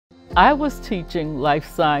I was teaching life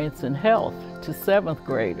science and health to 7th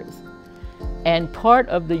graders, and part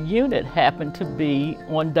of the unit happened to be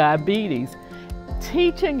on diabetes.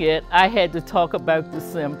 Teaching it, I had to talk about the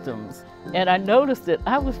symptoms, and I noticed that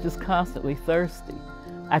I was just constantly thirsty.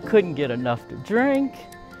 I couldn't get enough to drink,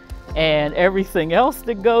 and everything else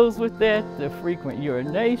that goes with that, the frequent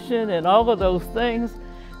urination and all of those things.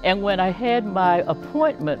 And when I had my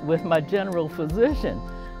appointment with my general physician,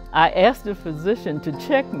 I asked the physician to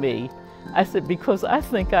check me. I said, because I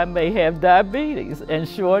think I may have diabetes, and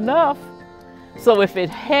sure enough. So if it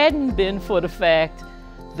hadn't been for the fact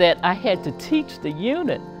that I had to teach the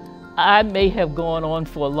unit, I may have gone on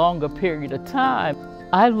for a longer period of time.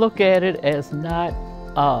 I look at it as not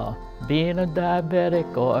being a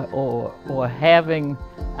diabetic or having,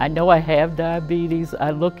 I know I have diabetes. I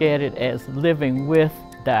look at it as living with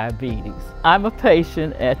diabetes. I'm a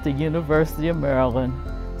patient at the University of Maryland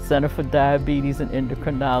Center for Diabetes and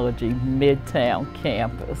Endocrinology, Midtown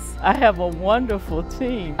campus. I have a wonderful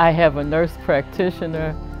team. I have a nurse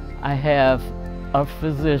practitioner, I have a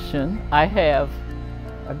physician, I have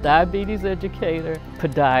a diabetes educator,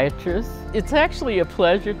 podiatrist. It's actually a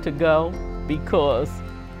pleasure to go because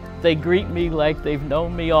they greet me like they've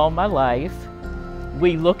known me all my life.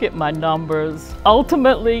 We look at my numbers.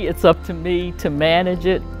 Ultimately, it's up to me to manage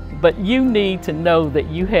it, but you need to know that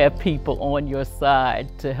you have people on your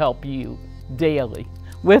side to help you daily.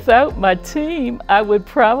 Without my team, I would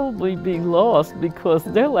probably be lost because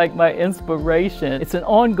they're like my inspiration. It's an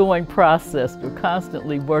ongoing process. We're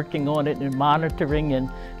constantly working on it and monitoring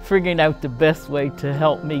and figuring out the best way to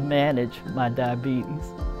help me manage my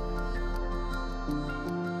diabetes.